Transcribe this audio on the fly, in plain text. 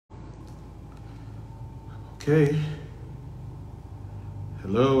Okay.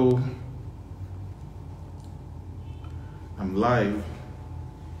 Hello. I'm live.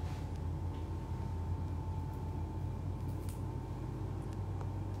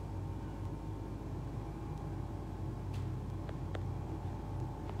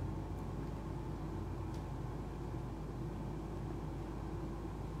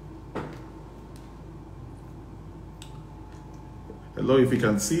 Hello, if you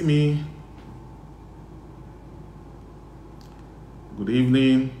can see me. Good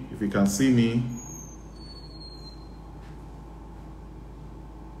evening, if you can see me.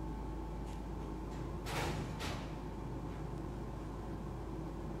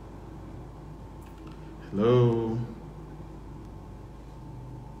 Hello.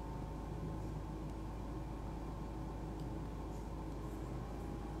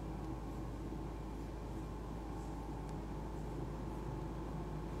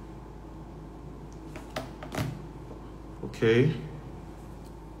 Okay.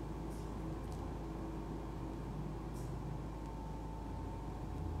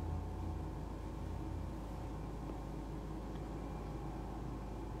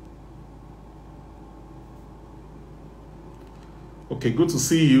 Okay, good to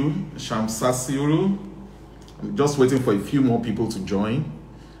see you, Shamsasiru. I'm just waiting for a few more people to join.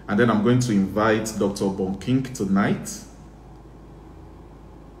 And then I'm going to invite Dr. Ubong tonight.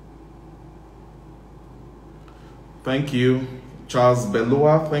 Thank you. Charles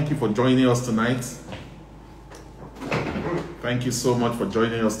Belua, thank you for joining us tonight. Thank you so much for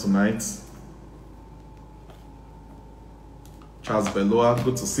joining us tonight. Charles Belua,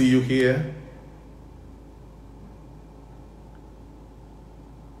 good to see you here.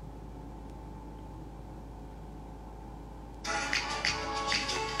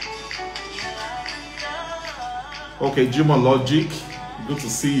 Okay, Juma Logic, good to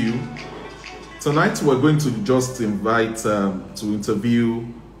see you. Tonight we're going to just invite to interview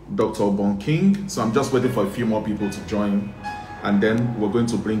Dr. Ubong. So I'm just waiting for a few more people to join, and then we're going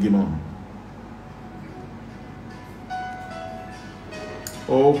to bring him on.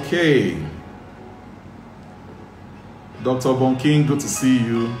 Okay. Dr. Ubong, good to see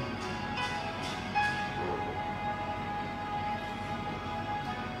you.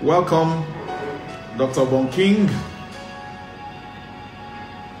 Welcome, Dr. Ubong.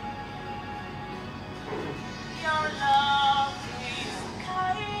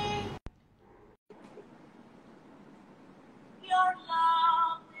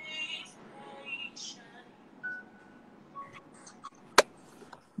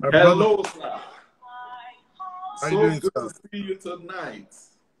 Hello, sir. How you doing, good sir? to see you tonight.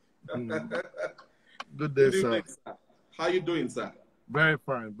 Good day, evening, sir. sir. How you doing, sir? Very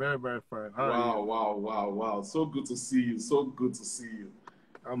fine, very fine. How are you? Wow. So good to see you. So good to see you.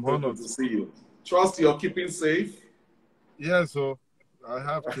 I'm So honored good to see you. Trust you're keeping safe. Yeah, so I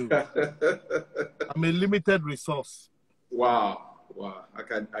have to. I'm a limited resource. Wow. I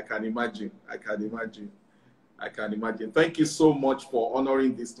can imagine. Thank you so much for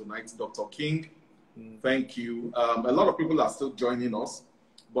honoring this tonight, Dr. King. Thank you. A lot of people are still joining us,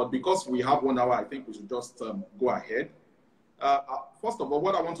 but because we have 1 hour, I think we should just go ahead. First of all,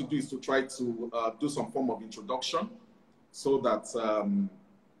 what I want to do is to try to do some form of introduction so that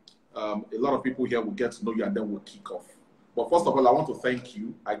a lot of people here will get to know you, and then we'll kick off. But first of all, I want to thank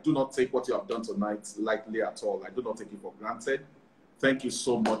you. I do not take what you have done tonight lightly at all. I do not take it for granted. Thank you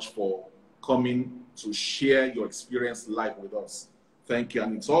so much for coming to share your experience live with us. Thank you.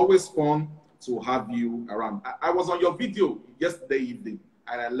 And it's always fun to have you around. I was on your video yesterday evening,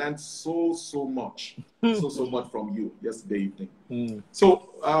 and I learned so much, so much from you yesterday evening.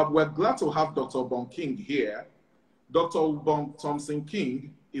 So we're glad to have Dr. Ubong here. Dr. Ubong Thompson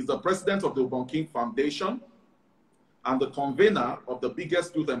King is the president of the Ubong Foundation and the convener of the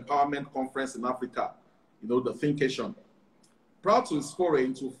biggest youth empowerment conference in Africa, the Thinkation. Proud to his foray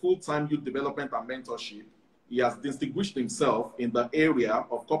into full-time youth development and mentorship, he has distinguished himself in the area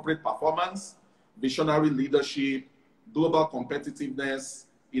of corporate performance, visionary leadership, global competitiveness,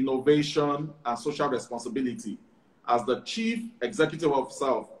 innovation, and social responsibility as the Chief Executive Officer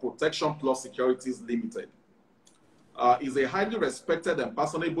of Protection Plus Securities Limited. Is a highly respected and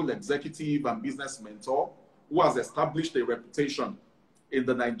personable executive and business mentor who has established a reputation in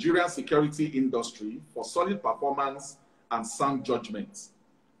the Nigerian security industry for solid performance and sound judgment.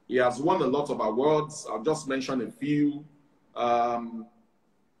 He has won a lot of awards. I'll just mention a few.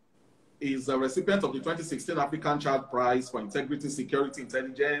 He's a recipient of the 2016 African Child Prize for Integrity, Security,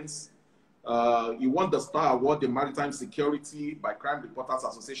 Intelligence. He won the Star Award in Maritime Security by Crime Reporters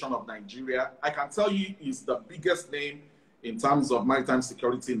Association of Nigeria. I can tell you he's the biggest name in terms of maritime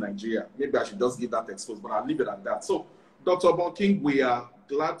security in Nigeria. Maybe I should just give that expose, but I'll leave it at that. So, Dr. Ubong King, we are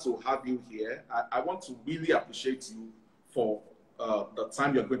glad to have you here. I want to really appreciate you for the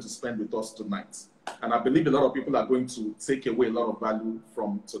time you're going to spend with us tonight. And I believe a lot of people are going to take away a lot of value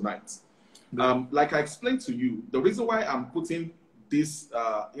from tonight. Like I explained to you, the reason why I'm putting these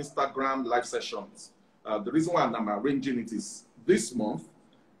Instagram live sessions, the reason why I'm arranging it is this month,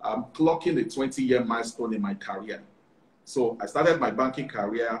 I'm clocking a 20-year milestone in my career. So I started my banking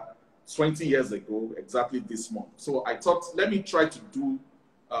career 20 years ago, exactly this month. So I thought, let me try to do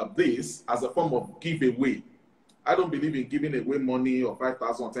this as a form of giveaway. I don't believe in giving away money or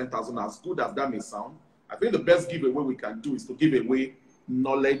 5,000 or 10,000, as good as that may sound. I think the best giveaway we can do is to give away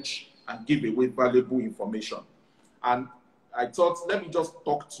knowledge and give away valuable information. And I thought, let me just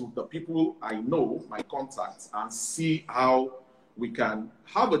talk to the people I know, my contacts, and see how we can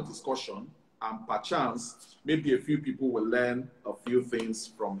have a discussion, and perchance, maybe a few people will learn a few things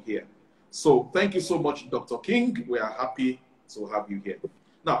from here. So thank you so much, Dr. King. We are happy to have you here.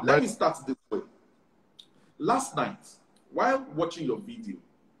 Now, let me start this way. Last night, while watching your video,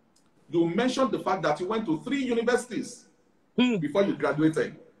 you mentioned the fact that you went to 3 universities before you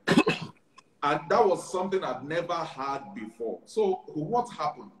graduated. And that was something I've never heard before. So what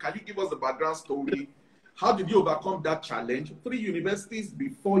happened? Can you give us the background story? How did you overcome that challenge? 3 universities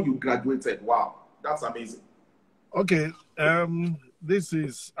before you graduated. Wow, that's amazing. Okay, this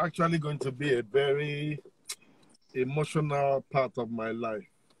is actually going to be a very emotional part of my life.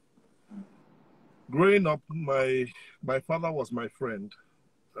 Growing up, my father was my friend.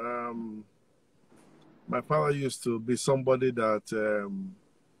 My father used to be somebody that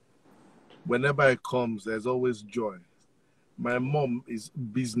whenever he comes, there's always joy. My mom is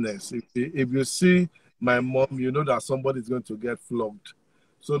business. If you see my mom, you know that somebody's going to get flogged.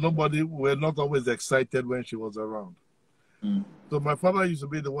 So we're not always excited when she was around. So my father used to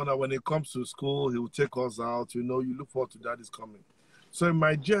be the one that when he comes to school, he would take us out. You know, you look forward to daddy's coming. So in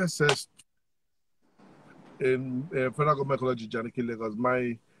my GSS in Federal Government College, Janiki, Lagos,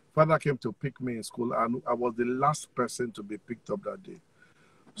 my father came to pick me in school, and I was the last person to be picked up that day.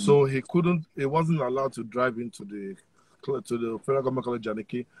 So he wasn't allowed to drive into the Federal Government College,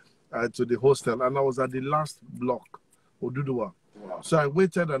 Janiki, to the hostel, and I was at the last block, Oduduwa. Wow. So I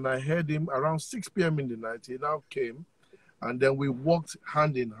waited, and I heard him around 6 p.m. in the night. He now came, and then we walked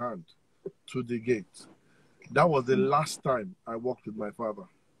hand in hand to the gate. That was the last time I walked with my father.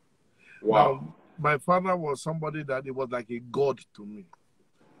 Wow. Now, my father was somebody that it was like a god to me.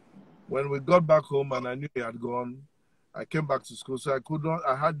 When we got back home and I knew he had gone, I came back to school. So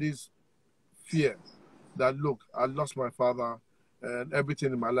I had this fear that, look, I lost my father and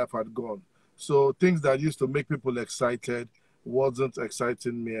everything in my life had gone. So things that used to make people excited wasn't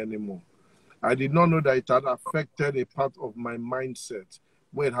exciting me anymore. I did not know that it had affected a part of my mindset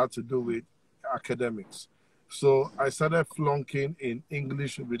where it had to do with academics. So I started flunking in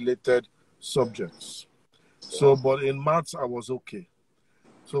English-related subjects. So, but in maths, I was okay.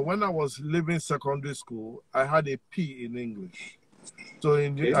 So when I was leaving secondary school, I had a P in English. So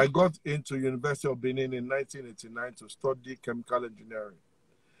I got into University of Benin in 1989 to study chemical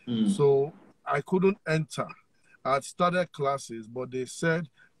engineering. So I couldn't enter. I had started classes, but they said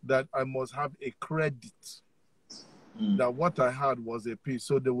that I must have a credit, that what I had was a P,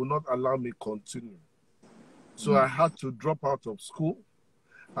 so they would not allow me continue. So I had to drop out of school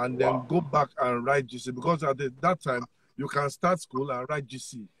and then go back and write GC, because at that time, you can start school and write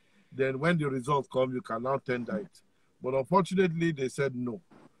GC. Then when the results come, you can now tender it. But unfortunately, they said no,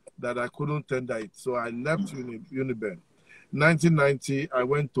 that I couldn't tender it. So I left Uniben. 1990, I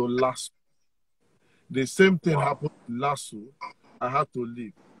went to LASU. The same thing happened in LASU. I had to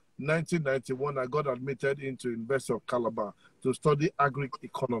leave. 1991, I got admitted into University of Calabar to study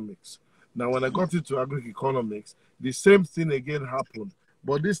agri-economics. Now, when I got into agri-economics, the same thing again happened.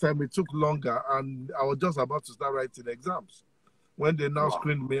 But this time it took longer, and I was just about to start writing exams when they now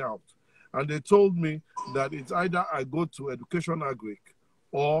screened me out. And they told me that it's either I go to Education Agric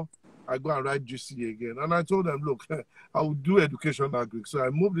or I go and write GCE again. And I told them, look, I will do Education Agric. So I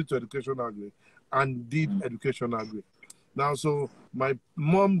moved into Education Agric and did Education Agric. Now, so my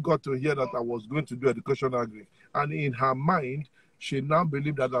mom got to hear that I was going to do Education Agric. And in her mind, she now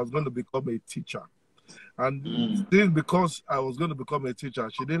believed that I was going to become a teacher. And still, because I was going to become a teacher,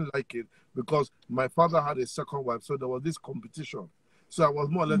 she didn't like it because my father had a second wife. So there was this competition. So I was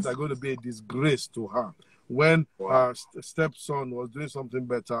more or less like going to be a disgrace to her. When her stepson was doing something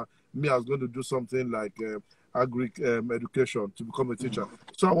better, me, I was going to do something like education to become a teacher.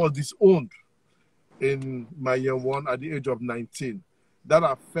 So I was disowned in my year 1 at the age of 19. That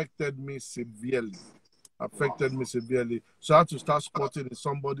affected me severely. affected me severely. So I had to start squatting in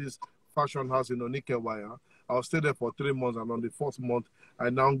somebody's fashion house in Onikewaya. I'll stay there for 3 months, and on the 4th month, I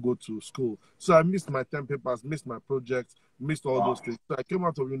now go to school. So I missed my 10 papers, missed my projects, missed all those things. So I came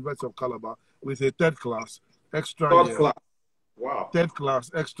out of University of Calabar with a 3rd class, extra year. Class. Wow. 3rd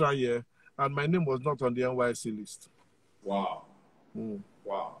class, extra year, and my name was not on the NYSC list. Wow.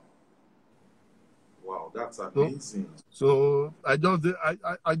 Wow. Wow, that's amazing. So I just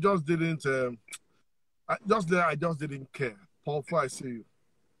didn't I just didn't care. Paul, I see you.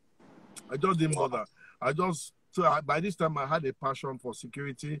 I just didn't bother. By this time I had a passion for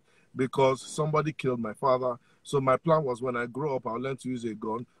security because somebody killed my father. So my plan was when I grow up, I'll learn to use a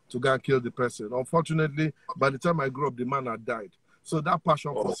gun to go and kill the person. Unfortunately, by the time I grew up, the man had died. So that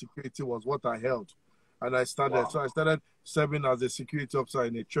passion for security was what I held. And I started. So I started serving as a security officer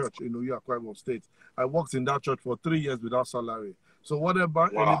in a church in Uyo, Akwa Ibom State. I worked in that church for 3 years without salary. So whatever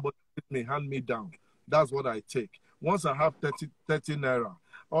anybody give me, hand me down. That's what I take. Once I have 30 naira,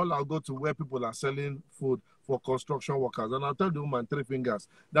 all I'll go to where people are selling food for construction workers. And I'll tell the woman 3 fingers.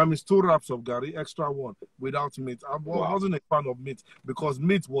 That means 2 wraps of gari, extra 1 without meat. I wasn't a fan of meat because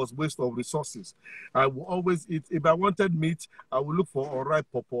meat was waste of resources. I will always eat. If I wanted meat, I would look for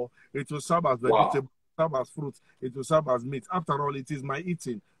unripe pawpaw. It will serve as vegetable, serve as fruit. It will serve as meat. After all, it is my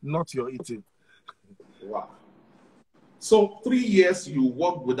eating, not your eating. Wow. So 3 years you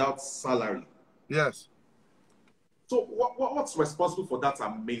worked without salary. Yes. So what's responsible for that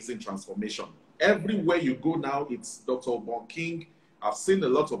amazing transformation? Everywhere you go now, it's Dr. Ubong King. I've seen a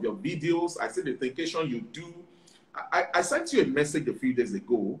lot of your videos. I see the thincation you do. I sent you a message a few days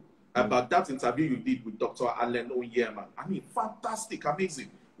ago about that interview you did with Dr. Allen Onyema. I mean, fantastic,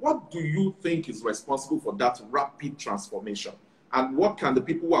 amazing. What do you think is responsible for that rapid transformation? And what can the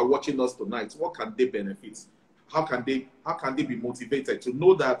people who are watching us tonight, what can they benefit? How can they be motivated to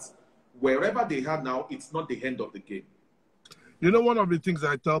know that wherever they are now, it's not the end of the game? You know, one of the things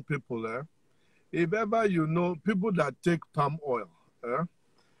I tell people, if ever you know people that take palm oil,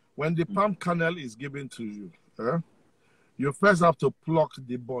 when the palm kernel is given to you, you first have to pluck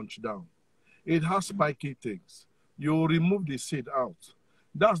the bunch down. It has spiky things. You remove the seed out.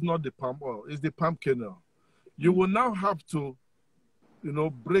 That's not the palm oil, it's the palm kernel. You will now have to,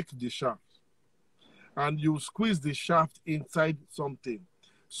 break the shaft. And you squeeze the shaft inside something.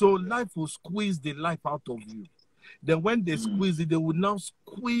 So life will squeeze the life out of you. Then when they squeeze it, they will now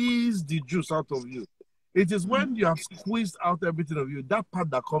squeeze the juice out of you. It is when you have squeezed out everything of you, that part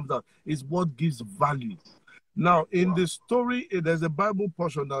that comes out is what gives value. Now, in the story, there's a Bible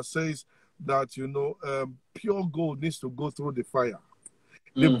portion that says that, pure gold needs to go through the fire.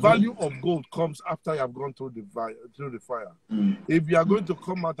 The value of gold comes after you have gone through the fire. If you are going to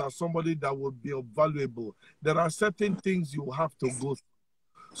come out as somebody that will be valuable, there are certain things you have to go through.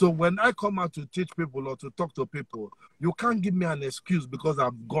 So when I come out to teach people or to talk to people, you can't give me an excuse because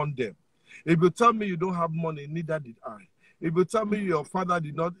I've gone there. If you tell me you don't have money, neither did I. If you tell me your father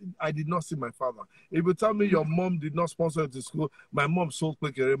I did not see my father. If you tell me your mom did not sponsor you to school, my mom sold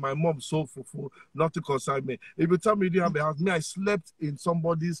quicker, my mom sold fufu, nothing concerned me. If you tell me you didn't have a house, I slept in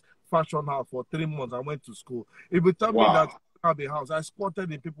somebody's fashion house for 3 months. I went to school. If you tell me that I have a house, I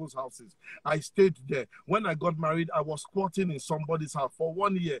squatted in people's houses. I stayed there. When I got married, I was squatting in somebody's house for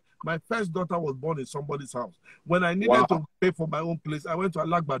 1 year. My first daughter was born in somebody's house. When I needed to pay for my own place, I went to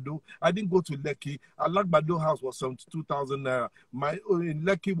Alagbado. I didn't go to Lekki. Alagbado house was 72,000 naira. My in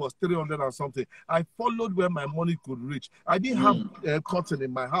Lekki was 300 and something. I followed where my money could reach. I didn't have cotton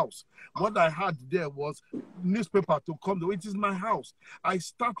in my house. What I had there was newspaper to come to. It is my house. I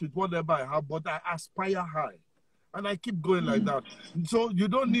start with whatever I have, but I aspire high. And I keep going like that. So you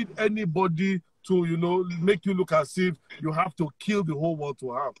don't need anybody to, make you look as if you have to kill the whole world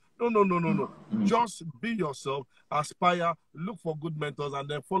to have. No. Just be yourself, aspire, look for good mentors, and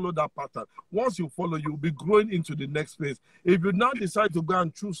then follow that pattern. Once you follow, you'll be growing into the next phase. If you now decide to go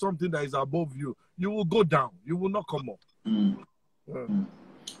and choose something that is above you, you will go down. You will not come up.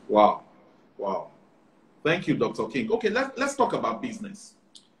 Wow. Thank you, Dr. King. Okay, let's talk about business.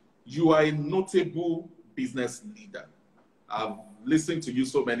 You are a notable business leader. I've listened to you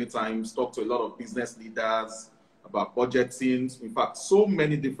so many times, talked to a lot of business leaders about budgeting. In fact, so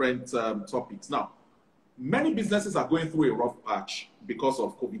many different topics. Now, many businesses are going through a rough patch because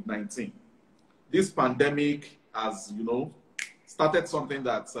of COVID-19. This pandemic has, started something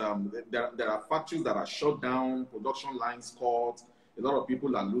that there are factories that are shut down, production lines cut, a lot of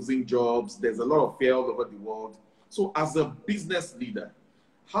people are losing jobs. There's a lot of fear all over the world. So as a business leader,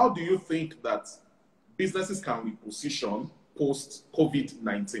 how do you think that businesses can reposition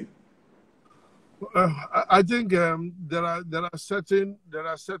post-COVID-19? I think there are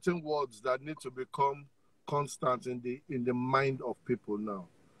certain words that need to become constant in the mind of people now.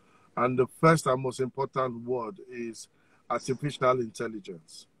 And the first and most important word is artificial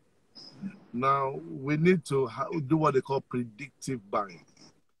intelligence. Now, we need to do what they call predictive buying.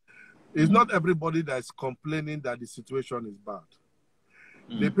 It's not everybody that is complaining that the situation is bad.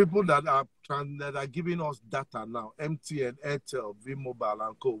 The people that are giving us data now, MTN, Airtel, V-Mobile,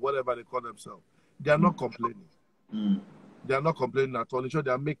 and Co., whatever they call themselves, they are not complaining. They are not complaining at all.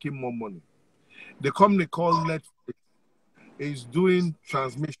 They are making more money. The company called Netflix is doing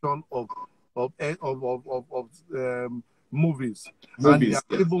transmission of movies, and they are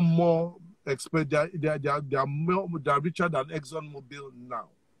even more expert. They are richer than ExxonMobil now.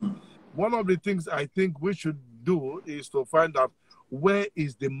 One of the things I think we should do is to find out where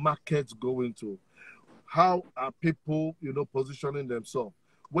is the market going to, how are people, positioning themselves.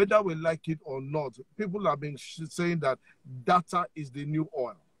 Whether we like it or not, people have been saying that data is the new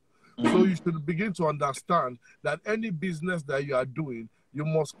oil. So you should begin to understand that any business that you are doing, you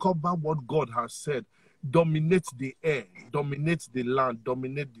must cover what God has said. Dominate the air, dominate the land,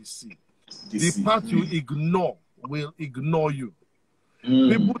 dominate the sea. The part you ignore will ignore you.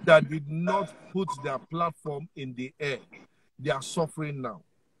 People that did not put their platform in the air, they are suffering now.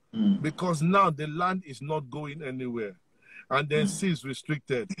 Because now the land is not going anywhere and then sea is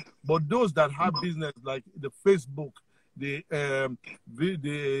restricted. But those that have business like the Facebook, those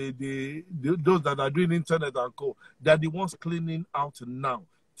that are doing internet and co, they're the ones cleaning out now.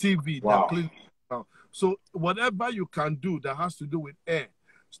 TV, they're cleaning now. So whatever you can do that has to do with air,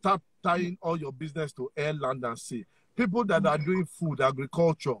 start tying all your business to air, land, and sea. People that are doing food,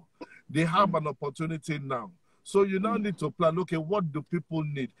 agriculture, they have an opportunity now. So you now need to plan, okay, what do people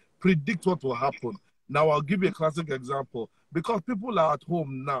need? Predict what will happen. Now I'll give you a classic example. Because people are at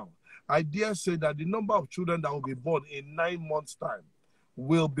home now, I dare say that the number of children that will be born in 9 months' time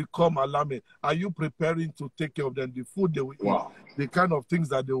will become alarming. Are you preparing to take care of them? The food they will eat, the kind of things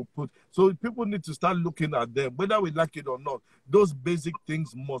that they will put. So people need to start looking at them. Whether we like it or not, those basic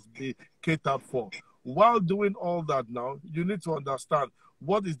things must be catered for. While doing all that now, you need to understand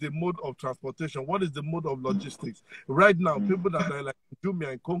what is the mode of transportation, what is the mode of logistics. Right now, people that are like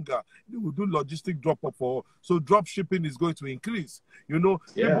Jumia and Konga, they will do logistic drop-off for, so drop shipping is going to increase. People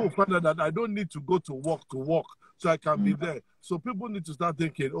will find out that I don't need to go to work, so I can be there. So people need to start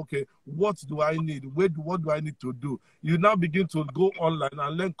thinking, okay, what do I need? What do I need to do? You now begin to go online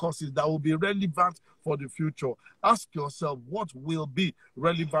and learn courses that will be relevant for the future. Ask yourself, what will be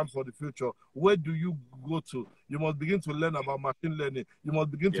relevant for the future? Where do you go to? You must begin to learn about machine learning. You must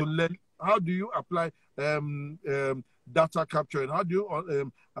begin to learn how do you apply data capture, and how do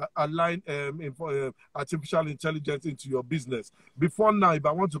you align artificial intelligence into your business. Before now, if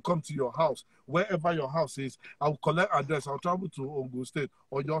I want to come to your house, wherever your house is, I'll collect address, I'll travel to Ogun State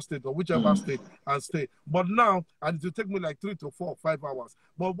or your state or whichever state and stay. But now, and it will take me like 3 to 4 or 5 hours.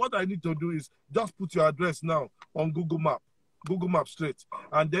 But what I need to do is just put your address now on Google Maps straight,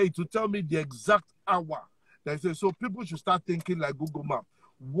 and then it will tell me the exact hour. So people should start thinking like Google Maps.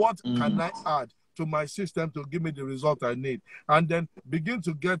 What can I add to my system to give me the result I need? And then begin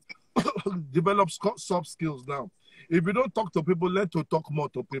to develop soft skills now. If you don't talk to people, learn to talk more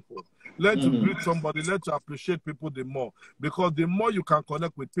to people. Learn to greet somebody, learn to appreciate people the more. Because the more you can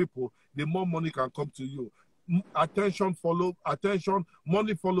connect with people, the more money can come to you. Attention follows attention,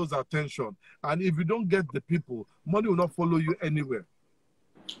 money follows attention. And if you don't get the people, money will not follow you anywhere.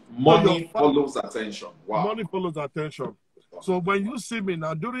 Money follows attention. Wow. Money follows attention. So when you see me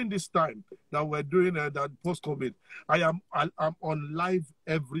now, during this time that we're doing that post-COVID, I'm on live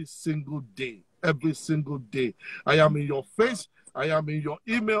every single day. Every single day. I am in your face. I am in your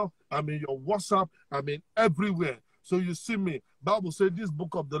email. I'm in your WhatsApp. I'm in everywhere. So you see me. Bible says, this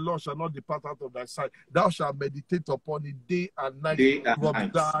book of the law shall not depart out of thy sight. Thou shalt meditate upon it day and night.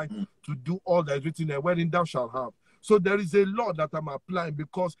 To do all that is written there, wherein thou shalt have. So there is a law that I'm applying,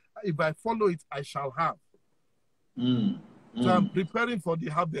 because if I follow it, I shall have. So I'm preparing for the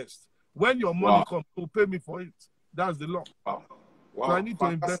harvest. When your money comes, to pay me for it. That's the law. Wow. So I need to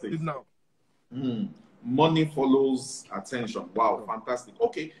invest it now. Money follows attention. Wow, fantastic.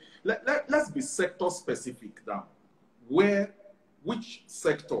 Okay, let's be sector specific now. Which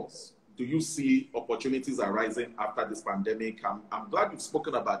sectors do you see opportunities arising after this pandemic? I'm glad you've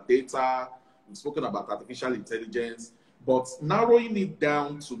spoken about data, you've spoken about artificial intelligence, but narrowing it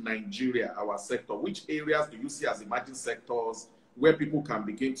down to Nigeria, our sector, which areas do you see as emerging sectors where people can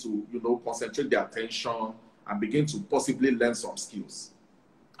begin to, concentrate their attention and begin to possibly learn some skills?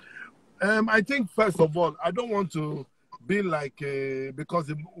 I think, first of all, I don't want to be like,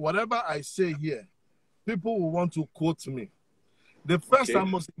 because whatever I say here, people will want to quote me. The first Okay.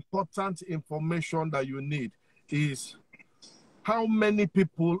 and most important information that you need is how many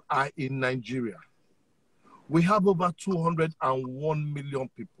people are in Nigeria. We have over 201 million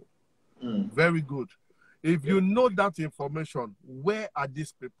people. Very good. If you know that information, where are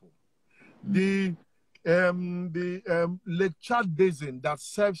these people? The Lake Chad Basin that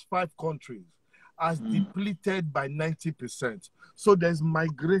serves 5 countries has depleted by 90%. So there's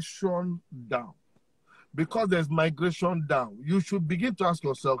migration down. Because there's migration down, you should begin to ask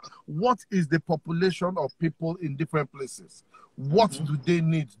yourself, what is the population of people in different places? What do they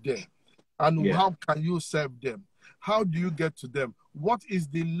need there? And how can you serve them? How do you get to them? What is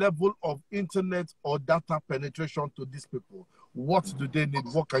the level of internet or data penetration to these people? What do they need?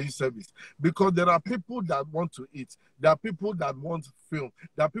 What can you service? Because there are people that want to eat. There are people that want film.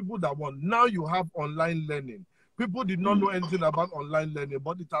 There are people that want. Now you have online learning. People did not know anything about online learning,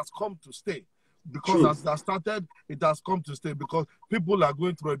 but it has come to stay. Because as that started, it has come to stay because people are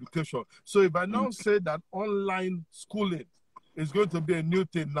going through education. So if I now say that online schooling is going to be a new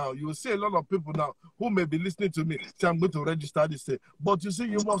thing now, you will see a lot of people now who may be listening to me say, I'm going to register this thing. But you see,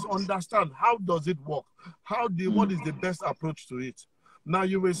 you must understand, how does it work? What is the best approach to it? Now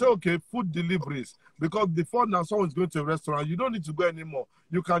you may say, okay, food deliveries, because before now someone is going to a restaurant, you don't need to go anymore.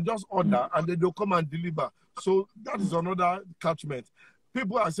 You can just order and then they'll come and deliver. So that is another catchment.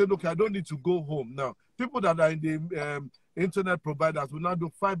 People are saying, okay, I don't need to go home now. People that are in the internet providers will now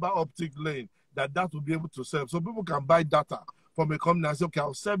do fiber optic lane that will be able to serve. So people can buy data from a company and say, okay,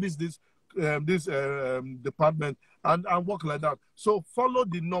 I'll service this department and work like that. So follow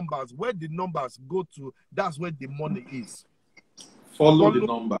the numbers. Where the numbers go to, that's where the money is. Follow the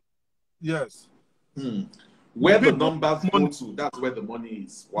number. Yes. Where the numbers go to, that's where the money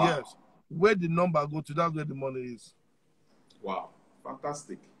is. Wow. Yes. Where the number go to, that's where the money is. Wow.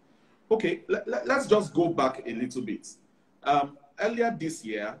 Fantastic. Okay, let's just go back a little bit. Earlier this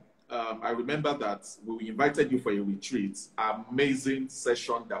year, I remember that we invited you for a retreat, amazing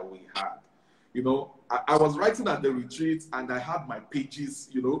session that we had. You know, I was writing at the retreat and I had my pages,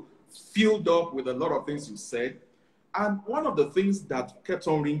 you know, filled up with a lot of things you said. And one of the things that kept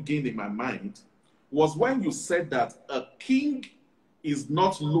on ringing in my mind was when you said that a king is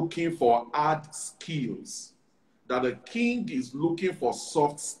not looking for hard skills, that a king is looking for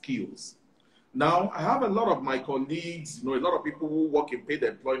soft skills. Now, I have a lot of my colleagues, you know, a lot of people who work in paid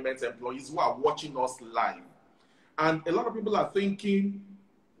employment, employees who are watching us live. And a lot of people are thinking,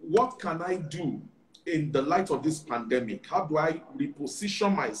 what can I do in the light of this pandemic? How do I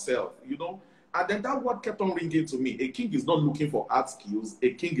reposition myself, you know? And then that word kept on ringing to me. A king is not looking for hard skills.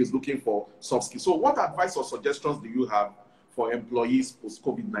 A king is looking for soft skills. So what advice or suggestions do you have for employees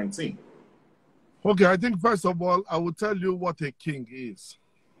post-COVID-19? Okay, I think first of all, I will tell you what a king is.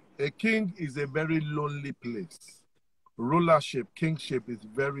 A king is a very lonely place. Rulership, kingship is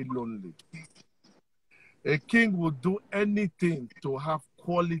very lonely. A king will do anything to have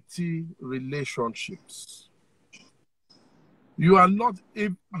quality relationships. You are not,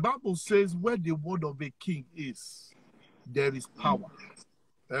 if Bible says where the word of a king is, there is power.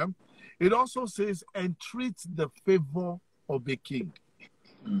 It also says entreat the favor of a king.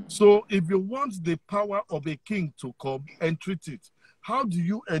 So if you want the power of a king to come, entreat it. How do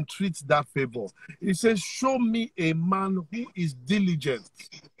you entreat that favor? It says, show me a man who is diligent.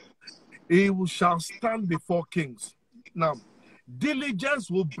 He shall stand before kings. Now, diligence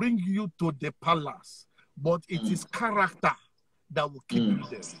will bring you to the palace, but it is character that will keep you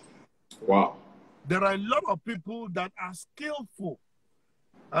there. Wow. There are a lot of people that are skillful,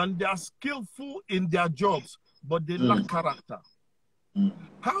 and they are skillful in their jobs, but they lack character.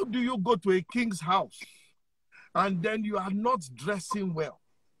 How do you go to a king's house and then you are not dressing well?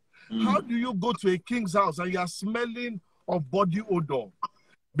 How do you go to a king's house and you are smelling of body odor?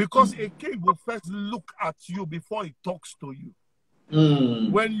 Because a king will first look at you before he talks to you.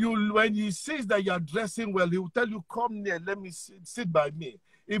 When he sees that you are dressing well, he will tell you, come near, let me sit by me.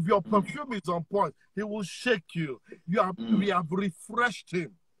 If your perfume is on point, he will shake you. We have refreshed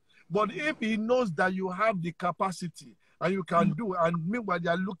him. But if he knows that you have the capacity and you can do, and meanwhile they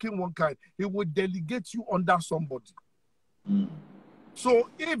are looking one kind, he will delegate you under somebody. So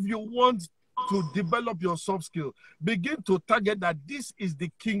if you want to develop your soft skill, begin to target that this is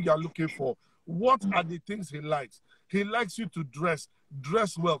the king you are looking for. What are the things he likes? He likes you to dress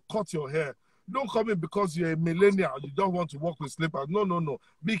well, cut your hair. Don't come in because you're a millennial, you don't want to walk with slippers. No.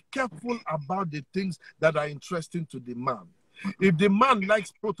 Be careful about the things that are interesting to the man. If the man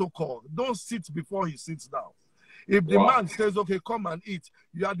likes protocol, don't sit before he sits down. If the man says, okay, come and eat,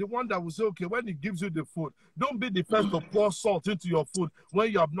 you are the one that will say, okay, when he gives you the food, don't be the first to pour salt into your food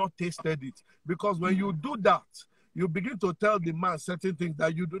when you have not tasted it. Because when you do that, you begin to tell the man certain things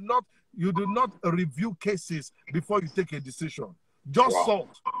that you do not review cases before you take a decision. Just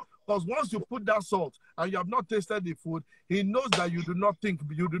salt. Because once you put that salt and you have not tasted the food, he knows that you do not think,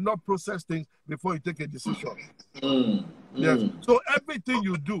 you do not process things before you take a decision. Yes. So everything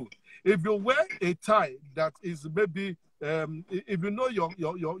you do, if you wear a tie that is maybe, if you know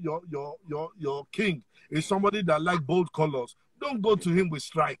your king is somebody that like bold colors, don't go to him with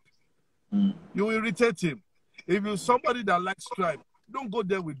stripe. You will irritate him. If you're somebody that likes stripe, don't go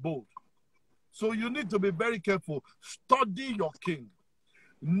there with bold. So you need to be very careful. Study your king.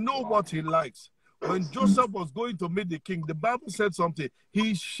 Know what he likes. When Joseph was going to meet the king, the Bible said something.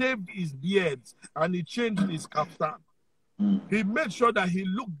 He shaved his beard and he changed his kaftan. He made sure that he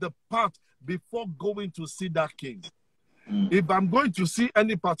looked the part before going to see that king. If I'm going to see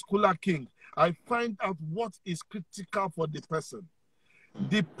any particular king, I find out what is critical for the person.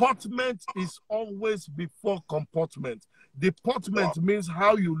 Deportment is always before comportment. Deportment means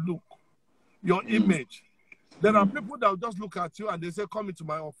how you look, your image. There are people that will just look at you and they say, come into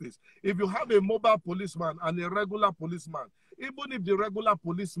my office. If you have a mobile policeman and a regular policeman, even if the regular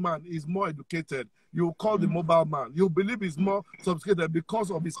policeman is more educated, you call the mobile man. You believe he's more sophisticated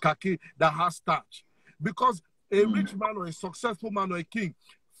because of his khaki that has starch. Because a rich man or a successful man or a king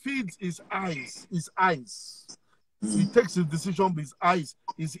feeds his eyes. He takes his decision with his eyes,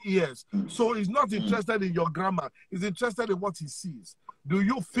 his ears. So he's not interested in your grammar. He's interested in what he sees. Do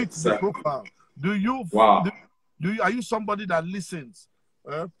you fit the profile? Do you? Are you somebody that listens?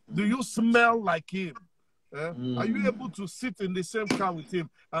 Do you smell like him? Are you able to sit in the same car with him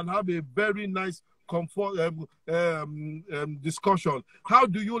and have a very nice comfort discussion? How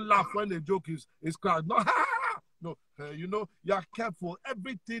do you laugh when a joke is cracked? No, no. You know, you are careful.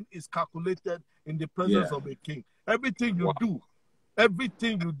 Everything is calculated in the presence of a king. Everything you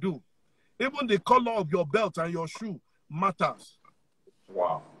do, even the color of your belt and your shoe matters.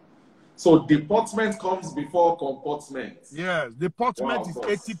 Wow. So deportment comes before comportment. Yes, deportment is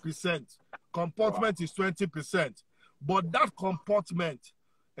 80%. Comportment is 20%. But that comportment,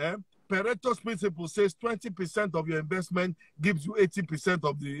 Pareto's principle says 20% of your investment gives you 80%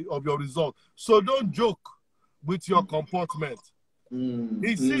 of your result. So don't joke with your comportment.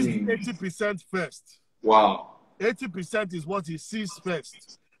 He sees 80% first. Wow. 80% is what he sees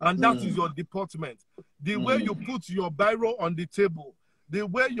first. And that is your deportment. The way you put your biro on the table, the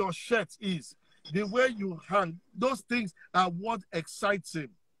way your shirt is, the way you hang, those things are what excites him.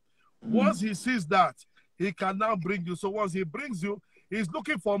 Once he sees that, he can now bring you. So once he brings you, he's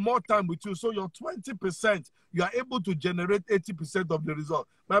looking for more time with you. So your 20%, you are able to generate 80% of the result.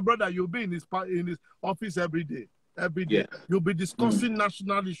 My brother, you'll be in his office every day. Yeah. You'll be discussing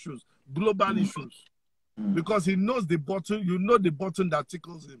national issues, global issues. Because he knows the button, you know the button that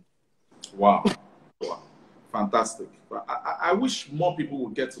tickles him. Wow. Fantastic. I wish more people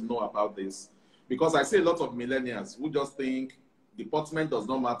would get to know about this, because I see a lot of millennials who just think deportment does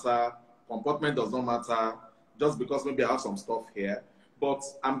not matter, comportment does not matter, just because maybe I have some stuff here. But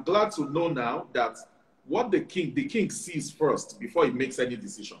I'm glad to know now that what the king sees first before he makes any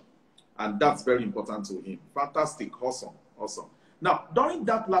decision. And that's very important to him. Fantastic. Awesome. Now, during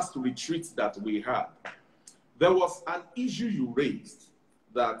that last retreat that we had, there was an issue you raised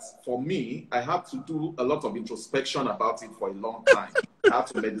that, for me, I had to do a lot of introspection about it for a long time. I had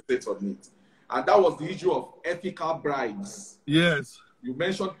to meditate on it. And that was the issue of ethical bribes. Yes. You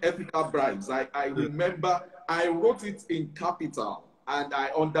mentioned ethical bribes. I remember I wrote it in capital and I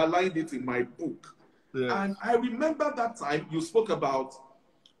underlined it in my book. Yes. And I remember that time you spoke about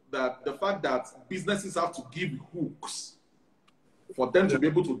the fact that businesses have to give hooks for them to be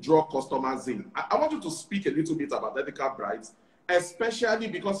able to draw customers in. I want you to speak a little bit about ethical bribes, especially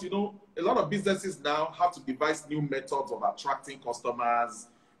because, you know, a lot of businesses now have to devise new methods of attracting customers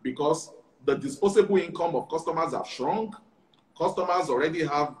because the disposable income of customers have shrunk. Customers already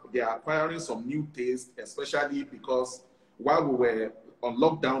they are acquiring some new taste, especially because while we were on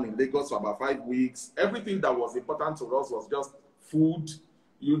lockdown in Lagos for about 5 weeks, everything that was important to us was just food,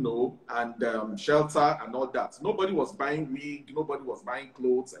 you know, and shelter and all that. Nobody was buying wig, nobody was buying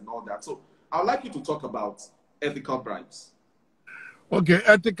clothes and all that. So I'd like you to talk about ethical bribes. Okay,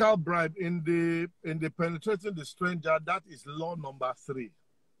 ethical bribe in the penetrating the stranger, that is law number 3.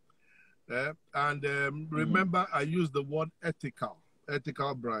 Remember, I used the word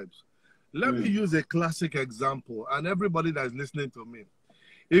ethical bribes. Let me use a classic example, and everybody that is listening to me.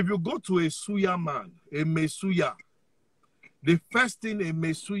 If you go to a suya man, a mesuya, the first thing a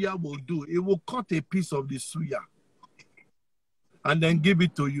mesuya will do, it will cut a piece of the suya and then give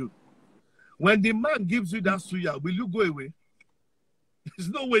it to you. When the man gives you that suya, will you go away? There's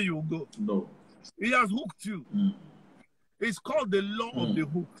no way you will go. No. He has hooked you. It's called the law of the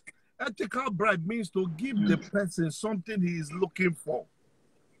hook. Ethical bribe means to give the person something he is looking for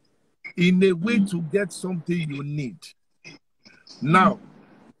in a way to get something you need. Now,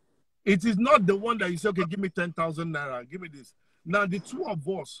 it is not the one that you say, okay, give me 10,000 naira, give me this. Now, the two of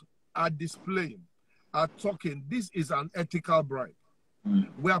us are displaying, are talking. This is an ethical bribe.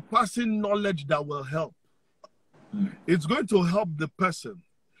 We are passing knowledge that will help. It's going to help the person.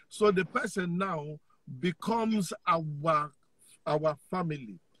 So the person now becomes our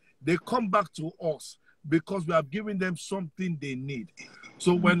family. They come back to us because we have given them something they need.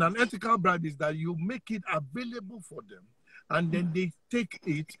 So when an ethical bribe is that you make it available for them, and then they take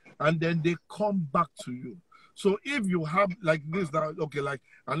it, and then they come back to you. So if you have like this, that okay, like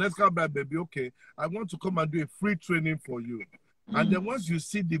an ethical bribe, baby, okay, I want to come and do a free training for you. And then once you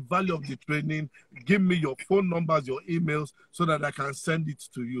see the value of the training, give me your phone numbers, your emails, so that I can send it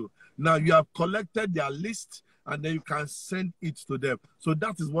to you. Now you have collected their list, and then you can send it to them. So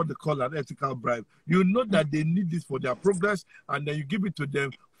that is what they call an ethical bribe. You know that they need this for their progress, and then you give it to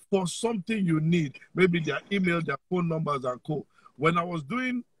them for something you need, maybe their email, their phone numbers, and co. When I was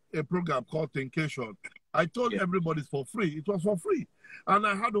doing a program called Thinkation, I told everybody it's for free. It was for free. And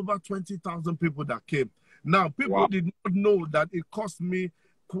I had over 20,000 people that came. Now, people did not know that it cost me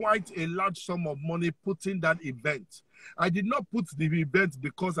quite a large sum of money putting that event. I did not put the event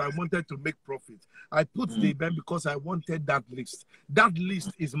because I wanted to make profit. I put the event because I wanted that list. That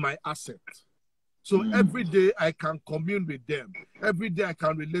list is my asset. So every day I can commune with them. Every day I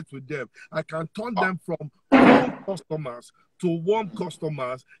can relate with them. I can turn them from cold customers to warm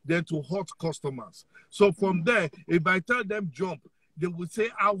customers, then to hot customers. So from there, if I tell them jump, they will say,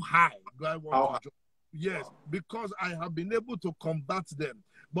 how high do I want to jump? Yes, because I have been able to combat them.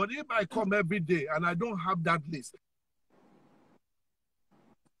 But if I come every day and I don't have that list,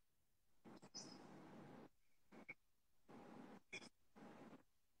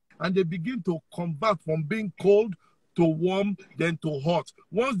 and they begin to convert from being cold to warm, then to hot.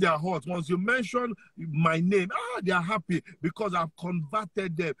 Once they are hot, once you mention my name, they are happy because I've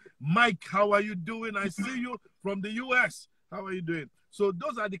converted them. Mike, how are you doing? I see you from the US. How are you doing? So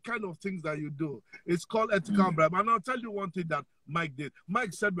those are the kind of things that you do. It's called ethical bribe. And I'll tell you one thing that Mike did.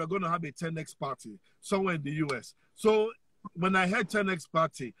 Mike said we're going to have a 10X party somewhere in the US. So when I had 10X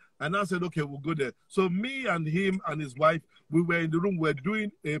party, and I said, okay, we'll go there. So me and him and his wife, we were in the room, we're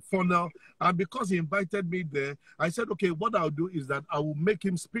doing a funnel. And because he invited me there, I said, okay, what I'll do is that I will make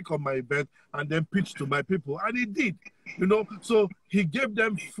him speak on my event and then pitch to my people. And he did, you know. So he gave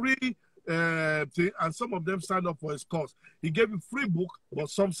them free and some of them signed up for his course. He gave him free book, but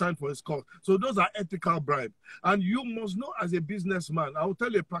some signed for his course. So those are ethical bribe. And you must know as a businessman, I will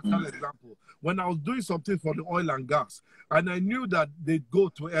tell you a practical example. When I was doing something for the oil and gas, and I knew that they go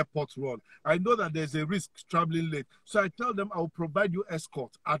to airport run, I know that there's a risk traveling late. So I tell them I will provide you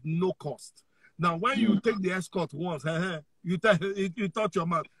escort at no cost. Now, when you take the escort once, you touch your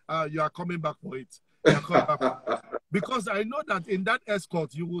mouth, you are coming back for it. Because I know that in that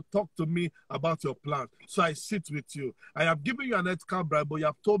escort, you will talk to me about your plan. So I sit with you. I have given you an ethical bribe, but you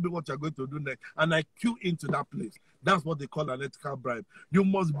have told me what you're going to do next. And I queue into that place. That's what they call an ethical bribe. You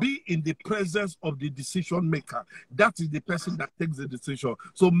must be in the presence of the decision maker. That is the person that takes the decision.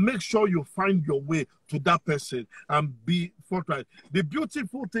 So make sure you find your way to that person and be forthright. The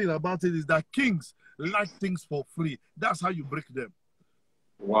beautiful thing about it is that kings like things for free. That's how you break them.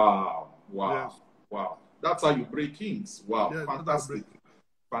 Wow. Yes. Wow. That's how you break kings. Wow. Yes,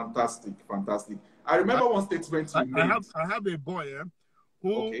 Fantastic. Fantastic. I remember one statement you made. I have a boy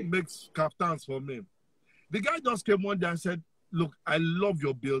who makes kaftans for me. The guy just came one day and said, look, I love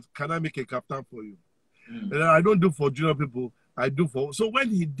your build. Can I make a kaftan for you? And I don't do for junior people. I do for... So when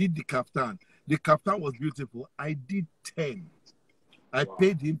he did the kaftan was beautiful. I did 10. I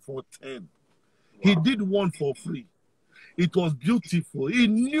paid him for 10. He did one for free. It was beautiful. He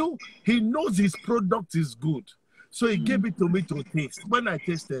knows his product is good. So he gave it to me to taste. When I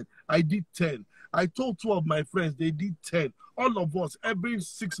tasted, I did 10. I told 2 of my friends, they did 10. All of us, every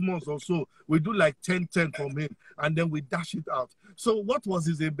 6 months or so, we do like 10 from him, and then we dash it out. So what was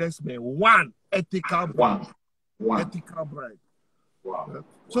his investment? 1 ethical bribe. Ethical bribe. Wow.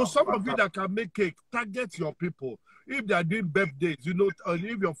 So some of you that can make cake, target your people. If they are doing birthdays, you know,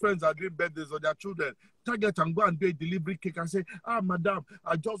 if your friends are doing birthdays or their children, target and go and do a delivery cake and say, madam,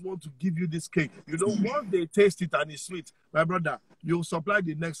 I just want to give you this cake. You know, once they taste it and it's sweet, my brother, you supply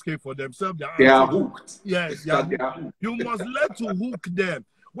the next cake for themselves. They are hooked. Yes, they are hooked. You must learn to hook them.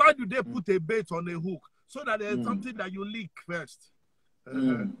 Why do they put a bait on a hook? So that there's something that you lick first.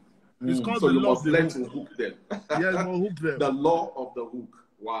 It's called so the you law must learn to hook them. Yes, we'll hook them. The law of the hook.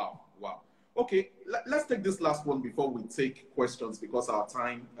 Wow. Okay, let's take this last one before we take questions because our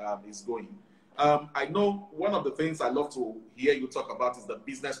time is going. I know one of the things I love to hear you talk about is the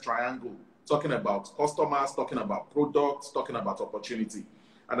business triangle, talking about customers, talking about products, talking about opportunity.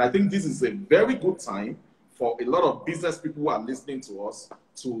 And I think this is a very good time for a lot of business people who are listening to us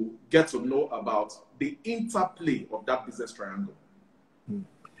to get to know about the interplay of that business triangle.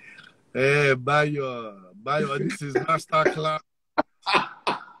 Hey, Bayo, this is master class.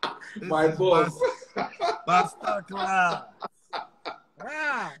 My boss. Master class.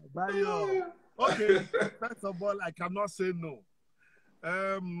 Bayo. Okay, first of all, I cannot say no.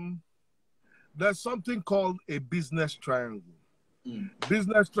 There's something called a business triangle.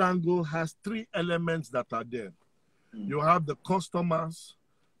 Business triangle has three elements that are there. You have the customers,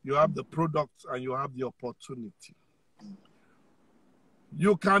 you have the products, and you have the opportunity.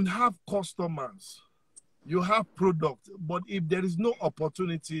 You can have customers, you have products, but if there is no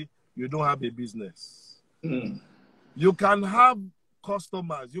opportunity, you don't have a business. You can have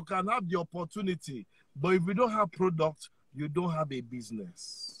customers, you can have the opportunity, but if you don't have products, you don't have a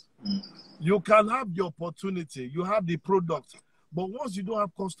business. You can have the opportunity, you have the product, but once you don't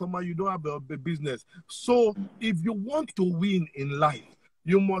have customer, you don't have a business. So if you want to win in life,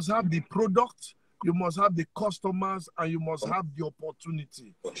 you must have the product, you must have the customers, and you must have the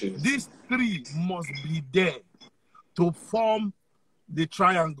opportunity. These three must be there to form the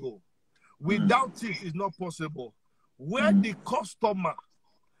triangle. Without it, it's not possible. Where the customer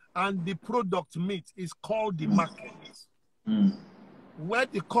and the product meet is called the market. Where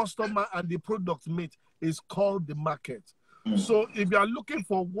the customer and the product meet is called the market. So if you are looking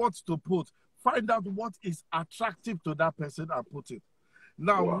for what to put, find out what is attractive to that person and put it.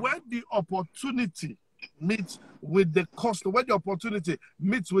 Now, when the opportunity meets with the customer, when the opportunity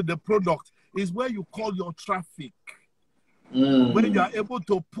meets with the product, is where you call your traffic. When you are able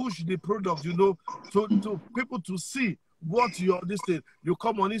to push the product, you know, to people to see what you're this thing. You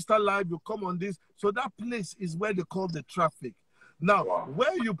come on Insta Live, you come on this. So that place is where they call the traffic. Now,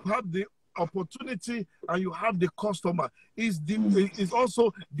 where you have the opportunity and you have the customer is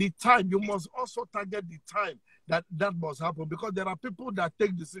also the time. You must also target the time that must happen, because there are people that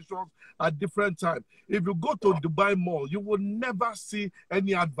take decisions at different times. If you go to Dubai Mall, you will never see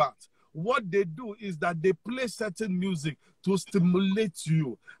any advert. What they do is that they play certain music to stimulate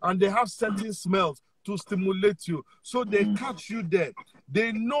you, and they have certain smells to stimulate you. So they catch you there.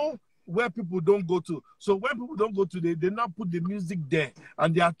 They know where people don't go to. So when people don't go to, they now put the music there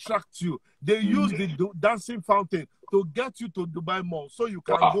and they attract you. They use the dancing fountain to get you to Dubai Mall so you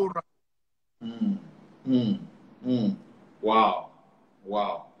can go around. Wow.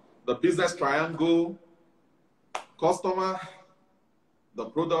 The business triangle, customer, the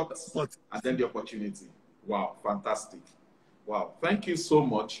product, and then the opportunity. Wow, fantastic. Wow, thank you so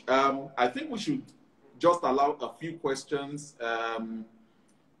much. I think we should just allow a few questions.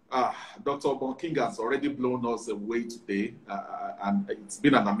 Dr. Ubong King has already blown us away today, and it's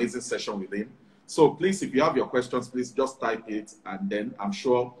been an amazing session with him. So please, if you have your questions, please just type it, and then I'm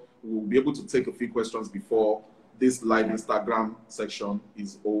sure we'll be able to take a few questions before this live Instagram section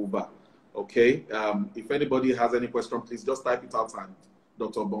is over. Okay? If anybody has any question, please just type it out, and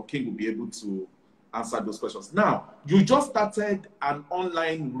Dr. Ubong King will be able to answer those questions. Now, you just started an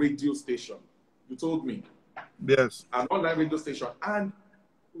online radio station. You told me. Yes. An online radio station. And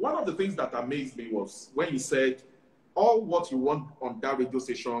one of the things that amazed me was when you said all what you want on that radio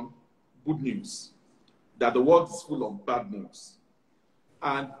station, good news, that the world is full of bad news.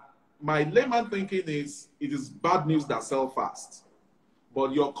 And my layman thinking is it is bad news that sell fast.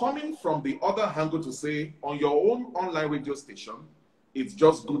 But you're coming from the other angle to say on your own online radio station, it's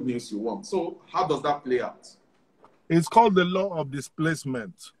just good news you want. So how does that play out? It's called the law of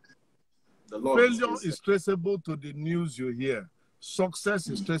displacement. The law Failure is traceable to the news you hear. Success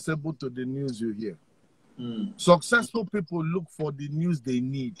is traceable to the news you hear. Successful people look for the news they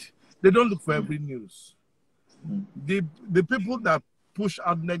need. They don't look for every news. The people that push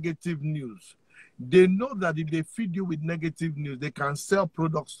out negative news, they know that if they feed you with negative news, they can sell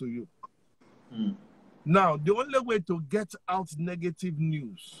products to you. Now, the only way to get out negative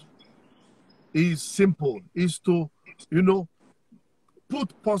news is simple, is to,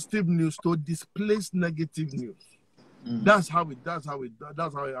 put positive news to displace negative news. That's how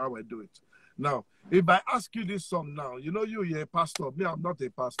I do it. Now, if I ask you this song now, you're a pastor. Me, I'm not a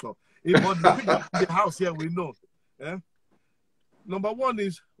pastor. But the people in the house here, we know. Number one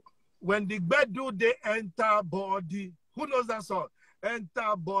is, when the bed do they enter body. Who knows that song?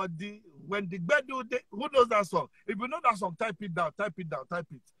 Enter body. When the bed do they, who knows that song? If you know that song, type it down.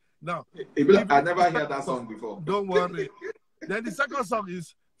 Now, I never heard that song before. Don't worry. Then the second song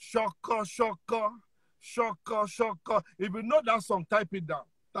is Shaka, shaka, shaka, shaka. If you know that song, type it down.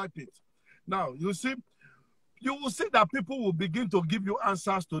 Type it. Now, you will see that people will begin to give you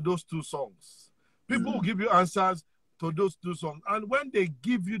answers to those two songs. People will give you answers to those two songs. And when they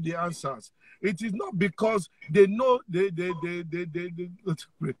give you the answers, it is not because they know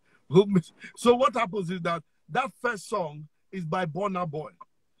So what happens is that first song is by Burna Boy.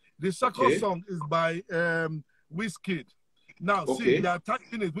 The second song is by Wizkid. Now, see, they are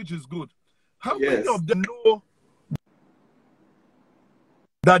attacking it, which is good. How many of them know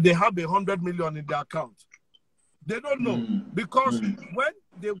that they have 100 million in their account? They don't know. Because when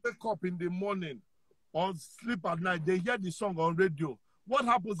they wake up in the morning or sleep at night, they hear the song on radio. What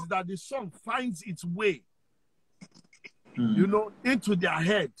happens is that the song finds its way, you know, into their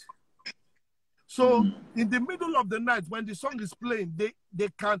head. So in the middle of the night, when the song is playing, they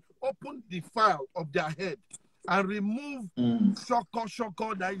can open the file of their head and remove Shoko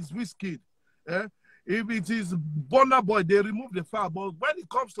Shoko that is Wizkid. If it is Burna Boy, they remove the file. But when it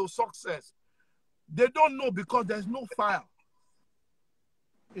comes to success, they don't know because there's no file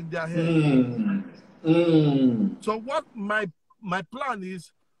in their head. So what my plan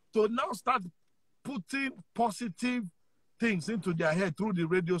is to now start putting positive things into their head through the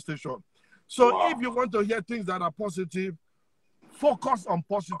radio station. So if you want to hear things that are positive, focus on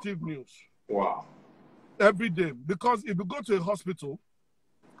positive news. Every day. Because if you go to a hospital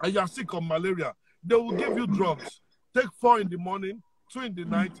and you're sick of malaria, they will give you drugs. Take 4 in the morning, 2 in the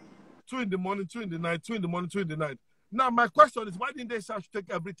night, 2 in the morning, 2 in the night, 2 in the morning, 2 in the night. Now, my question is, why didn't they say I should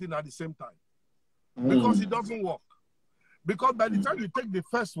take everything at the same time? Because it doesn't work. Because by the time you take the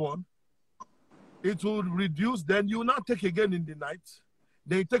first one, it will reduce, then you will not take again in the night,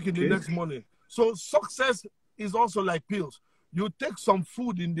 then you take in the next morning. So success is also like pills. You take some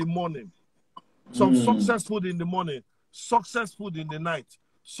food in the morning, some success food in the morning, success food in the night,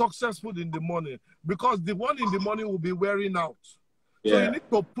 success food in the morning, because the one in the morning will be wearing out. So you need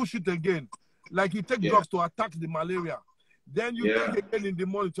to push it again. Like you take drugs to attack the malaria. Then you take again in the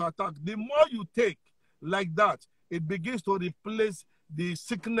morning to attack. The more you take like that, it begins to replace the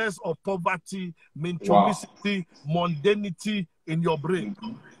sickness of poverty, mentality, mundanity in your brain.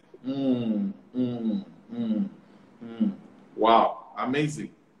 Wow. Amazing.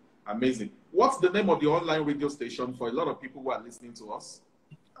 Amazing. What's the name of the online radio station for a lot of people who are listening to us?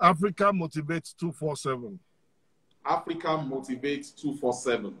 Africa Motivates 247. Africa Motivates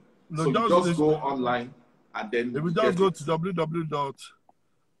 247. No, so you just go online and then if you just go to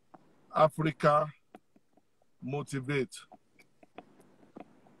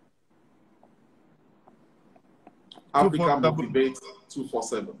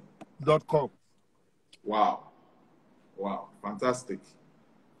Wow. Fantastic.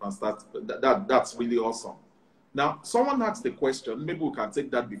 That's really awesome. Now, someone asked the question, maybe we can take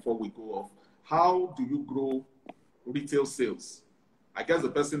that before we go off. How do you grow retail sales? I guess the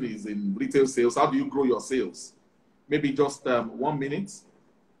person is in retail sales. How do you grow your sales? Maybe just 1 minute.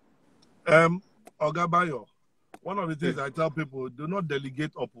 Ogabayo, one of the things I tell people, do not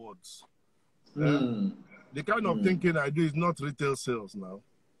delegate upwards. The kind of thinking I do is not retail sales now.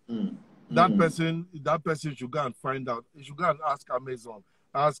 That person should go and find out. You should go and ask Amazon,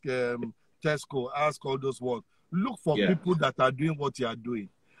 ask Tesco, ask all those ones. Look for people that are doing what you are doing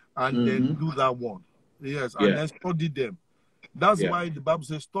and then do that one. Yes, and then study them. That's why the Bible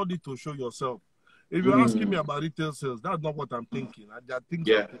says, study to show yourself. If you're asking me about retail sales, that's not what I'm thinking.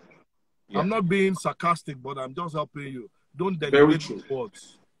 I'm not being sarcastic, but I'm just helping you. Don't delegate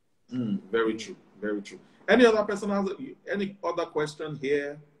words. Very true. Very true. Any other person has any other question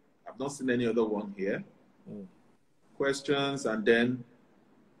here? I've not seen any other one here. Questions, and then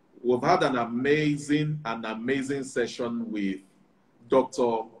we've had an amazing session with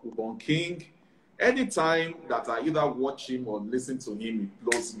Dr. Ubong King. Anytime that I either watch him or listen to him, it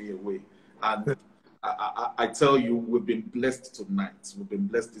blows me away. And I tell you, we've been blessed tonight. We've been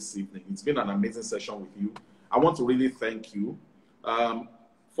blessed this evening. It's been an amazing session with you. I want to really thank you.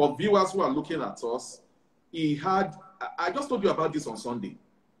 For viewers who are looking at us, I just told you about this on Sunday.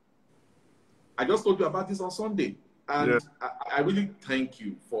 And I really thank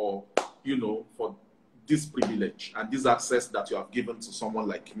you for, for this privilege and this access that you have given to someone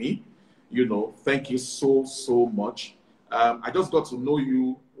like me. Thank you so, so much. I just got to know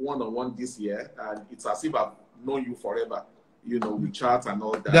you one-on-one this year, and it's as if I've known you forever. We chat and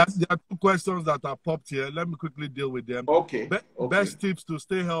all that. There are 2 questions that are popped here. Let me quickly deal with them. Okay. Best tips to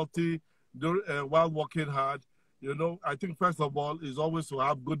stay healthy while working hard. I think first of all is always to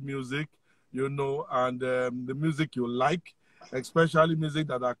have good music, and the music you like, especially music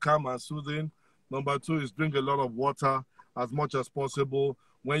that are calm and soothing. Number 2 is drink a lot of water as much as possible.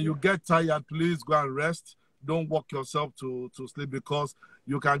 When you get tired, please go and rest. Don't work yourself to sleep, because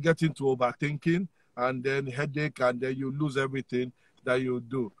you can get into overthinking and then headache, and then you lose everything that you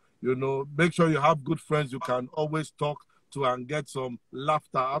do. You know, make sure you have good friends you can always talk to and get some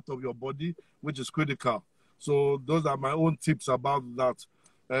laughter out of your body, which is critical. So those are my own tips about that.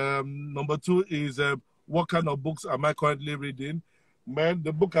 Number 2 is what kind of books am I currently reading? Man,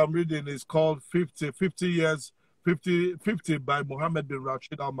 the book I'm reading is called 50 by Mohammed bin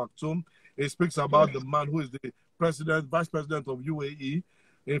Rashid Al Maktoum. It speaks about the man who is the vice president of UAE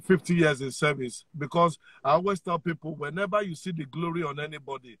in 50 years in service. Because I always tell people, whenever you see the glory on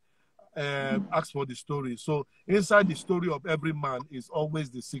anybody, ask for the story. So inside the story of every man is always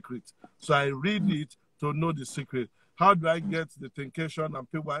the secret. So I read it to know the secret. How do I get the Thinkation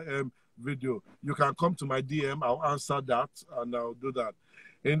and PYM video? You can come to my DM. I'll answer that, and I'll do that.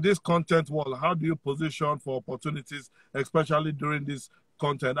 In this content world, how do you position for opportunities, especially during this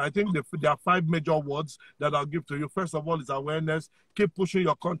content? I think there are 5 major words that I'll give to you. First of all is awareness. Keep pushing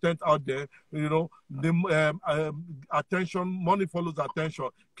your content out there. You know, the attention, money follows attention.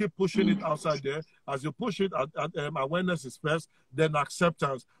 Keep pushing it outside there. As you push it, awareness is first, then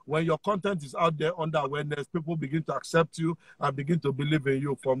acceptance. When your content is out there under awareness, people begin to accept you and begin to believe in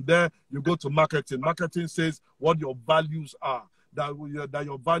you. From there, you go to marketing. Marketing says what your values are. That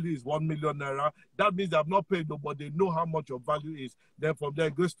your value is 1 million naira. That means they have not paid, but they know how much your value is. Then from there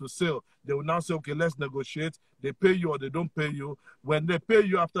it goes to sale. They will now say, okay, let's negotiate. They pay you or they don't pay you. When they pay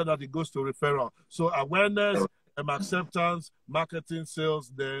you, after that, it goes to referral. So awareness, acceptance, marketing, sales,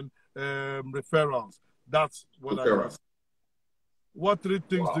 then referrals. That's what I do. What 3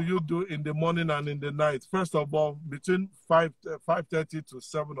 things do you do in the morning and in the night? First of all, between 5:30 to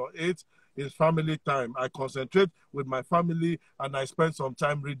 7 or 8 is family time. I concentrate with my family and I spend some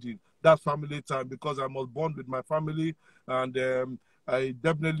time reading. That's family time, because I was born with my family, and I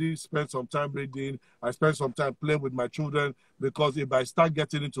definitely spend some time reading. I spend some time playing with my children, because if I start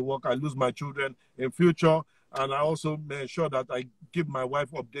getting into work, I lose my children in future. And I also make sure that I keep my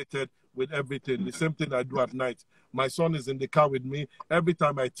wife updated with everything. The same thing I do at night. My son is in the car with me. Every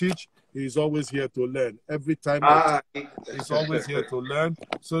time I teach, he's always here to learn. Every time I teach, he's always here to learn,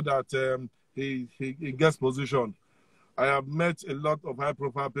 so that he gets positioned. I have met a lot of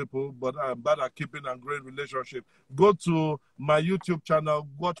high-profile people, but I'm bad at keeping and growing relationships. Go to my YouTube channel,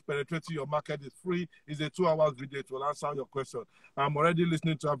 watch Penetrating Your Market. It's free. It's a 2-hour video. It will answer your question. I'm already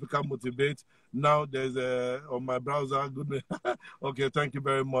listening to Africa Motivate. Now there's on my browser. Good. Okay, thank you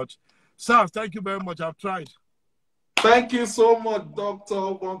very much. Sir, thank you very much. I've tried. Thank you so much, Dr.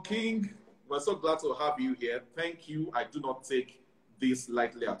 Ubong King. We're so glad to have you here. Thank you. I do not take this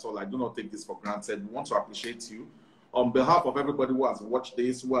lightly at all. I do not take this for granted. We want to appreciate you. On behalf of everybody who has watched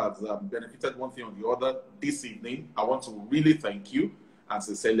this, who has benefited one thing or the other this evening, I want to really thank you and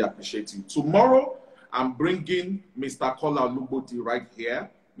sincerely appreciate you. Tomorrow, I'm bringing Mr. Kola Olubode right here.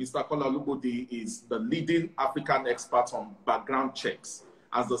 Mr. Kola Olubode is the leading African expert on background checks.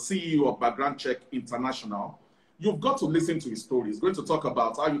 As the CEO of Background Check International, you've got to listen to his story. He's going to talk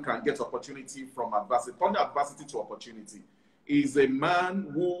about how you can get opportunity from adversity, turn adversity to opportunity. He's a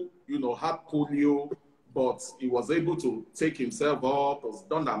man who, you know, had polio, but he was able to take himself up, has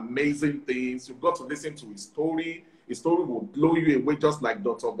done amazing things. You've got to listen to his story. His story will blow you away, just like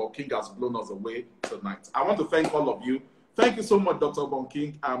Dr. Ubong King has blown us away tonight. I want to thank all of you. Thank you so much, Dr. Ubong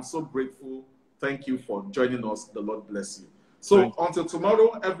King. I'm so grateful. Thank you for joining us. The Lord bless you. So until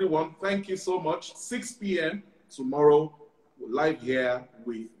tomorrow, everyone, thank you so much. 6 p.m. tomorrow, live here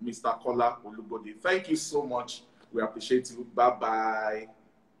with Mr. Kola Olubode. Thank you so much. We appreciate you. Bye-bye.